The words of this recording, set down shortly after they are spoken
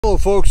Hello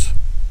folks,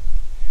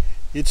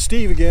 it's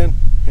Steve again,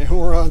 and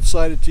we're on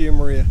site at Tia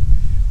Maria.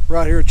 We're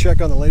out here to check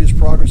on the latest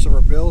progress of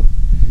our build.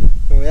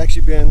 And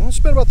it's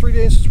been about 3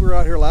 days since we were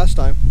out here last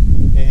time,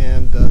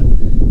 and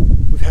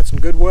we've had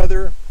some good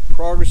weather.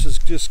 Progress is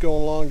just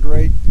going along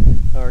great.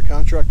 Our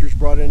contractors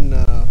brought in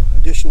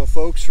additional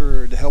folks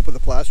to help with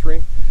the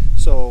plastering,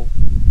 so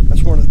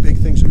that's one of the big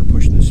things that are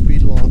pushing the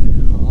speed along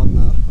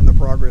on the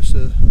progress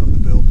of the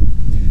build.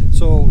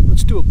 So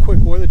let's do a quick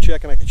weather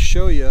check, and I can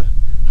show you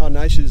how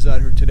nice it is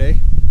out here today.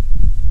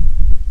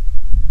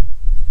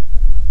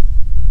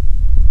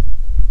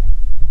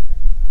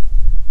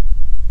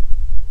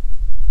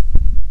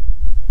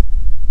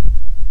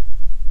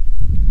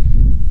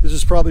 This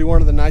is probably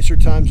one of the nicer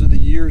times of the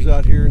years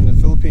out here in the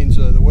Philippines.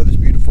 The weather's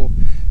beautiful.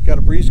 Got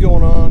a breeze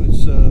going on.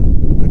 It's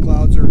the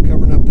clouds are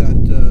covering up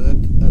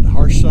that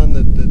harsh sun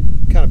that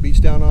kind of beats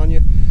down on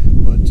you.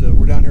 But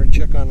we're down here to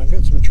check on. I've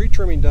got some tree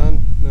trimming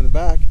done in the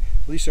back.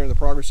 At least they're in the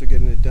progress of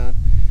getting it done.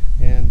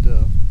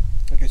 And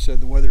like I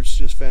said, the weather's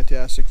just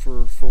fantastic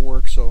for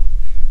work, so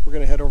we're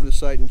going to head over to the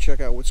site and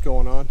check out what's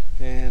going on,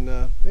 and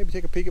maybe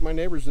take a peek at my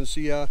neighbors and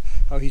see how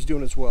he's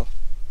doing as well.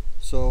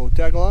 So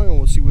tag along and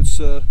we'll see what's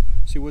up.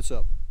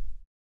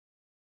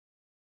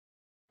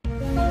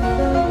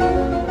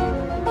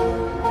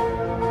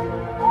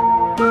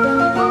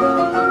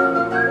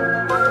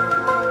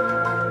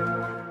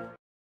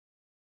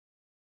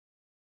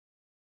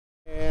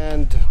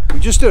 And we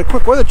just did a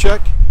quick weather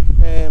check,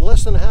 and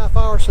less than a half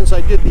hour since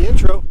I did the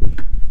intro,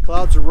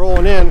 clouds are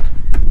rolling in,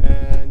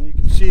 and you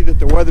can see that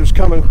the weather's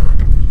coming.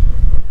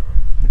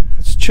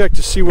 Let's check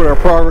to see what our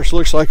progress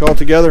looks like all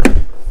together.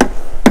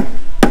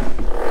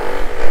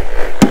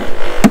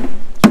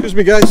 Excuse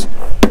me, guys.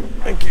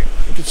 Thank you.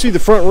 You can see the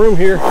front room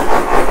here.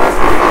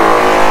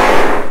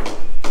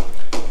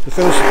 The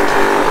finish.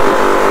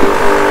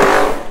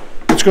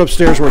 Let's go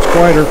upstairs where it's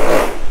quieter.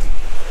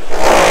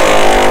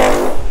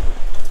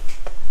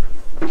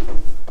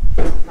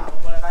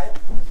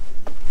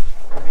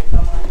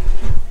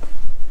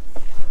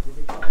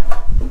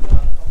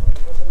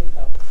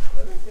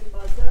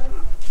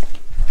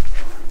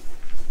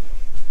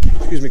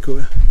 Excuse me,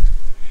 Kuya.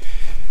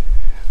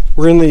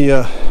 We're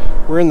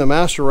in the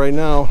master right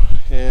now,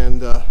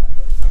 and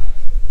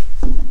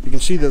you can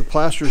see the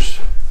plasters.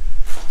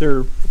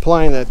 They're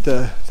applying that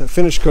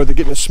finish coat. They're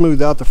getting it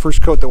smoothed out. The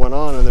first coat that went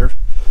on, and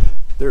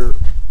they're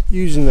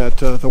using that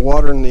the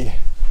water and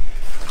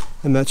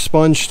that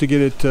sponge to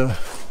get it to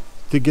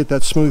get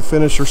that smooth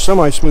finish or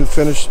semi-smooth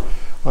finish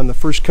on the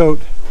first coat.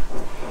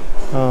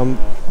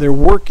 They're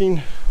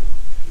working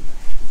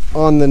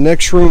on the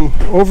next room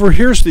over.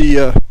 Here's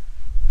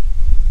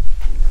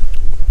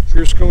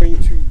going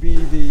to be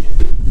the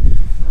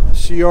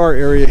CR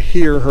area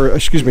here, or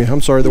excuse me, I'm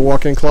sorry, the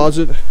walk-in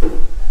closet.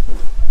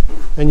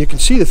 And you can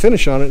see the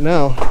finish on it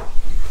now.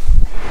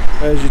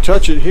 As you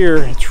touch it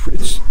here,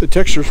 the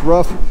texture's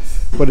rough,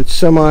 but it's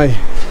a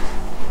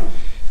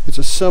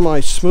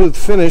semi-smooth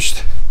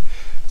finished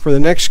for the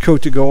next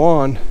coat to go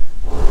on.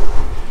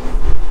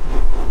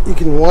 You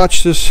can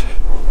watch this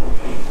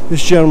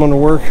gentleman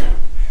work,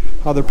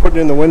 how they're putting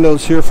in the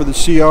windows here for the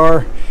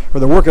CR, or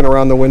they're working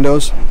around the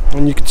windows,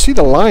 and you can see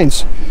the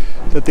lines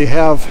that they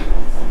have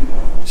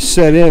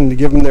set in to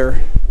give them their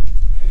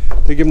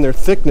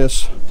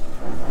thickness.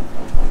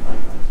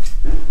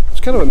 It's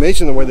kind of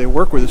amazing the way they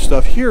work with this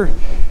stuff. Here,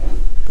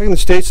 back in the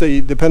States, they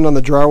depend on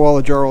the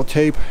drywall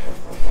tape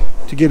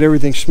to get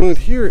everything smooth.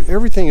 Here,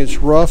 everything is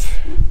rough,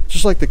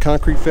 just like the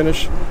concrete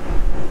finish.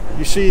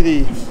 You see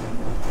the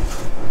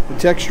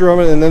texture of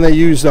it, and then they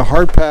use the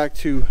hard pack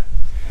to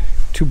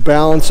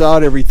balance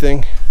out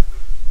everything,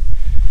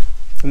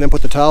 and then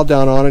put the tile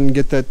down on it and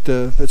get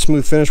that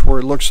smooth finish where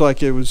it looks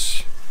like it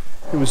was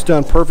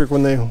done perfect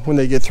when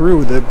they get through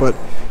with it. But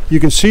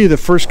you can see the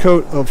first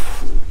coat of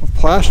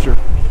plaster,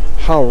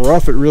 how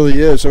rough it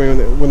really is. I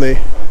mean,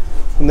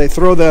 when they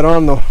throw that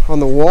on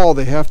the wall,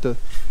 they have to.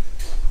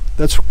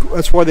 That's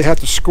why they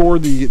have to score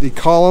the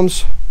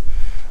columns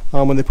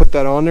when they put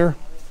that on there,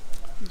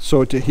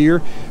 so to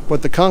here.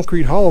 But the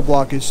concrete hollow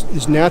block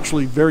is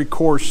naturally very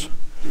coarse,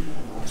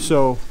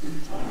 so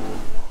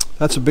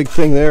that's a big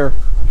thing there.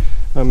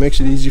 Makes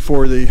it easy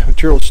for the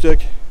material to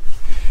stick.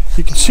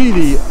 You can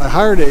see I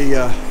hired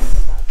a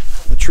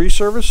tree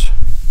service,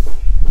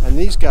 and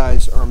these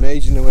guys are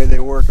amazing the way they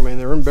work. I mean,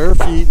 they're in bare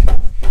feet,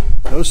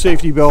 no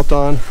safety belt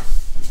on,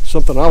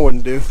 something I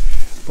wouldn't do,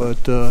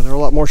 but they're a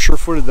lot more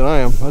sure-footed than I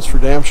am, that's for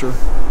damn sure.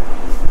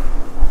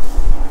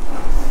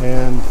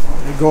 And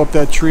they go up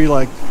that tree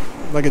like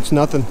it's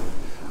nothing.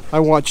 I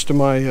watched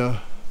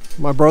my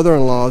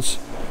brother-in-law's,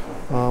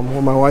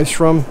 where my wife's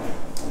from,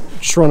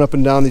 just run up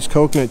and down these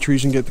coconut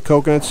trees and get the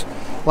coconuts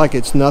like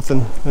it's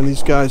nothing. And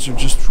these guys are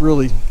just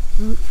really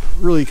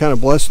kind of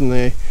blessed in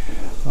the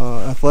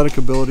athletic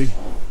ability.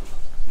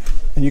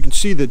 And you can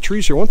see the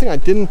trees here. One thing I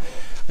didn't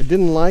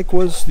like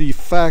was the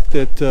fact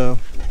that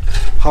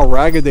how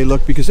ragged they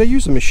look, because they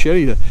use a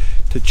machete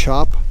to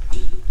chop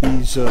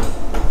these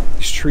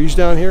trees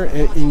down here,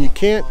 and you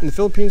can't in the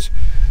Philippines.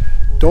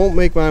 don't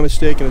make my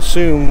mistake and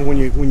assume when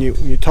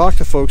you talk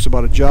to folks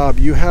about a job,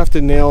 you have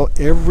to nail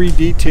every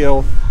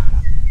detail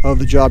of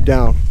the job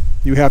down.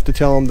 You have to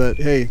tell them that,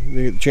 hey,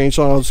 the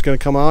chainsaw is going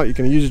to come out, you're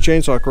going to use a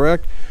chainsaw,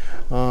 correct?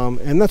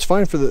 And that's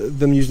fine for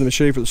them using the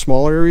machete for the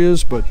smaller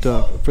areas, but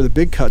for the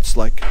big cuts,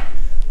 like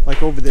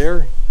over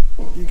there,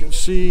 you can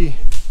see.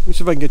 Let me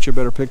see if I can get you a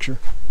better picture.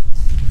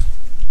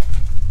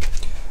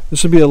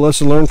 This would be a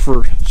lesson learned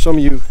for some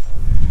of you,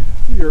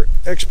 your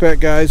expat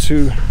guys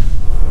who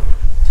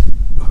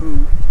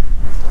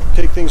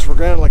take things for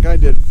granted like I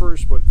did at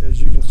first. But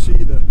as you can see,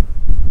 the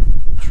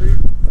tree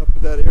up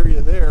in that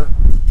area there,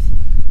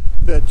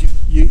 that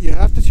you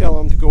have to tell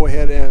them to go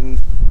ahead and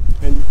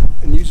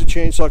use a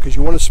chainsaw, because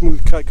you want a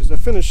smooth cut. Because the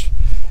finish,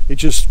 it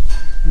just,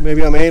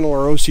 maybe I'm anal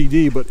or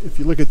OCD, but if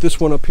you look at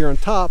this one up here on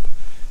top,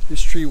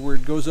 this tree where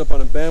it goes up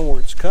on a bend where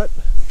it's cut,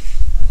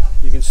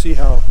 you can see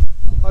how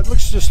it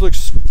just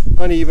looks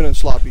uneven and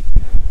sloppy.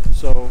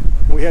 So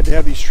we had to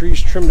have these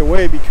trees trimmed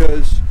away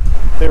because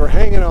they were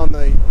hanging on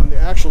the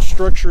actual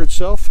structure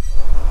itself.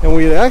 And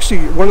we had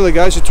actually, one of the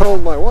guys had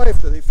told my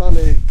wife that they found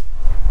a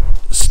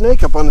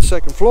snake up on the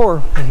second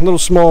floor, a little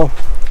small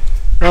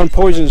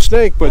non-poisonous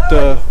snake,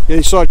 but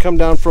he saw it come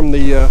down from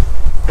the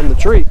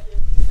tree.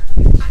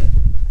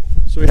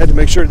 So we had to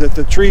make sure that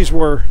the trees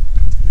were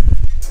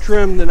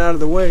trimmed and out of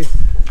the way.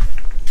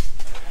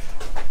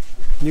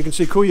 And you can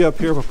see Kuya up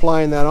here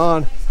applying that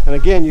on, and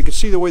again you can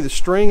see the way the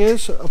string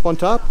is up on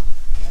top.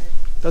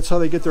 That's how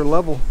they get their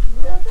level.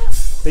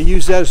 They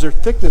use that as their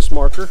thickness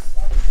marker.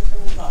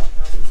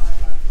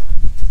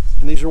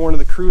 And these are one of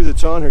the crew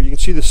that's on here. You can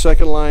see the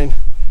second line.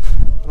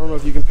 I don't know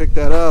if you can pick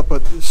that up,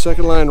 but the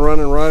second line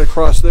running right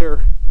across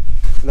there,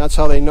 and that's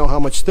how they know how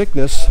much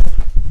thickness,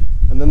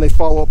 and then they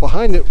follow up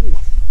behind it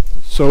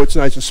so it's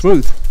nice and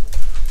smooth.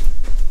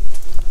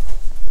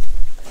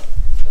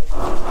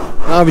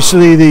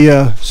 Obviously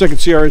the second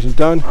CR isn't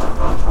done,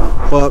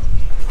 but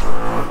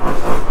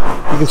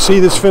you can see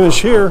this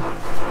finish here,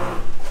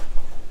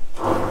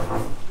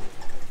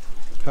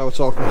 how it's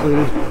all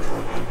completed.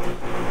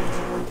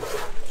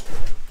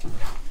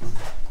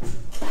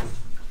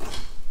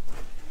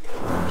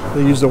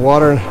 They use the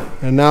water,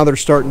 and now they're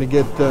starting to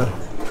get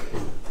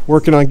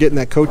working on getting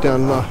that coat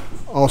down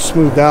all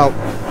smoothed out.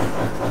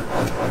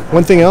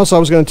 One thing else I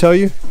was going to tell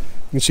you, you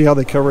can see how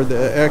they covered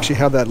actually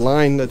have that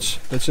line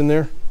that's in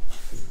there.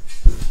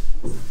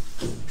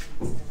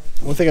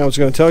 One thing I was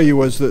going to tell you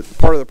was that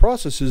part of the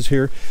process is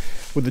here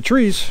with the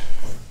trees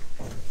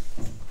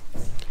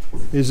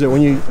is that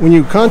when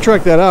you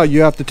contract that out,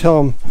 you have to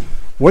tell them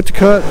what to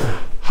cut,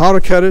 how to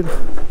cut it,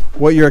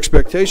 what your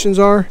expectations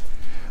are,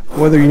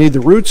 whether you need the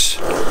roots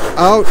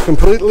out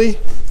completely,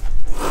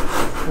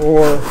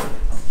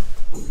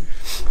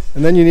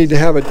 and then you need to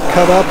have it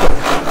cut up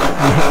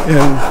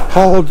and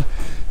hauled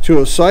to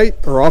a site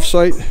or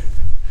off-site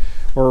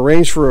or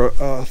arranged for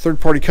a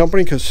third-party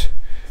company,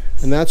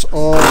 and that's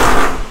all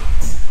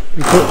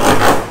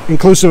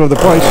inclusive of the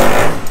price.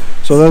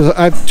 So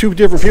I have two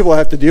different people I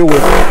have to deal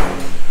with.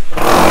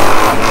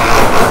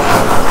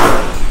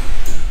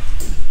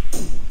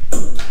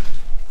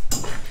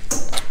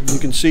 You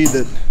can see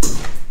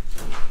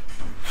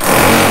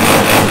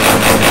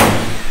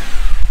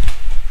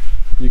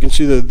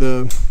that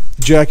the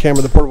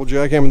jackhammer, the portable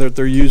jackhammer that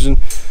they're using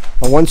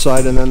on one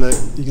side, and then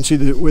you can see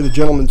the way the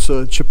gentleman's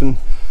chipping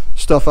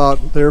stuff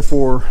out there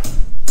to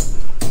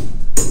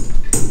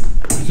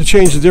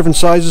change the different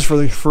sizes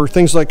for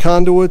things like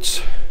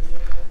conduits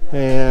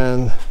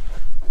and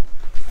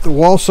the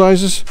wall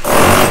sizes,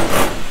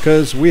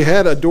 because we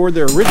had a door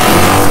there originally,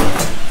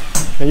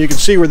 and you can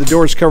see where the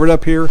door is covered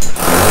up here,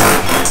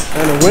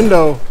 and the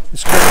window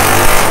is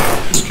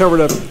covered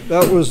up.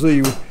 That was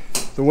the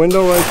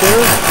window right there,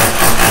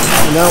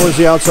 and that was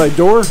the outside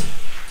door.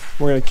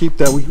 We're going to keep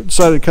that. We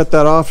decided to cut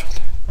that off.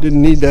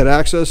 Didn't need that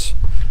access.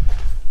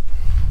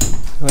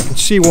 I can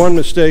see one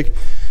mistake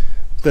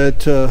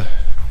that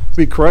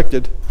we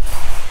corrected,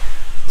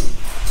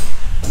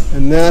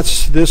 and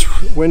that's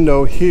this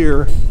window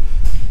here.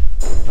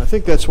 I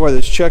think that's why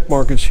this check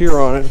mark is here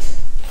on it,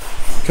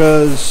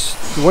 because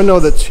the window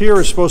that's here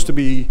is supposed to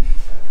be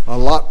a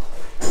lot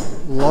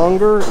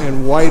longer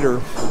and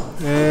wider,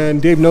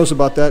 and Dave knows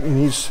about that, and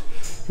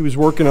he was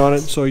working on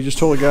it, so he just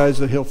told the guys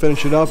that he'll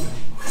finish it up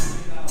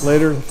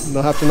later.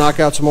 They'll have to knock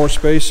out some more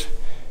space,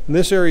 and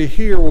this area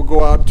here will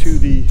go out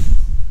to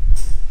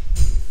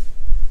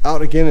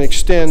out again and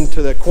extend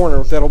to that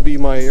corner. That'll be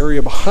my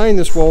area behind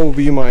this wall, will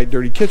be my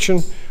dirty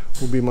kitchen,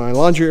 will be my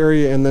laundry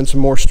area, and then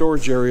some more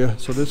storage area.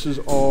 So this is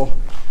all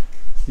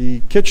the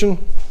kitchen,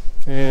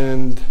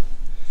 and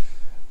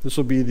this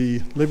will be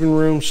the living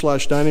room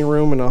 / dining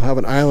room, and I'll have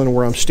an island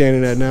where I'm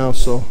standing at now.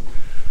 So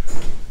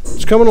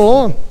it's coming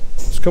along.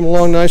 It's coming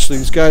along nicely.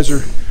 These guys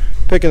are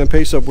picking the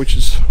pace up, which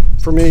is,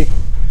 for me,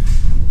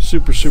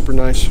 super, super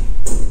nice.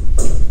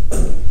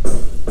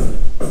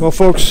 Well,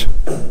 folks,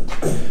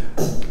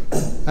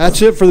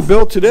 that's it for the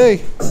build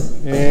today,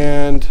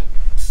 and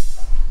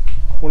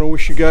I want to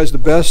wish you guys the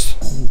best.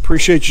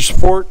 Appreciate your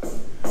support.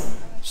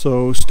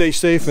 So stay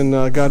safe,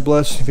 and God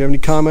bless. If you have any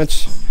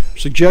comments,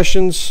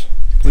 suggestions,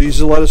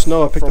 please let us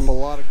know. I picked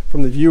up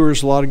from the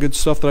viewers a lot of good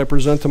stuff that I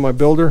present to my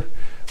builder,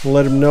 and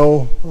let him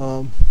know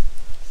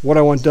what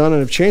I want done,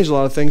 and have changed a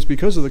lot of things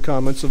because of the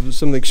comments of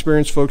some of the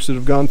experienced folks that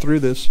have gone through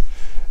this.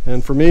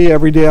 And for me,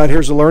 every day out here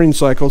is a learning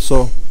cycle,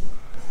 so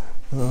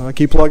I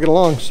keep plugging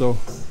along. So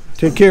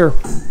take care,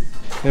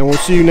 and we'll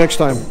see you next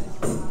time.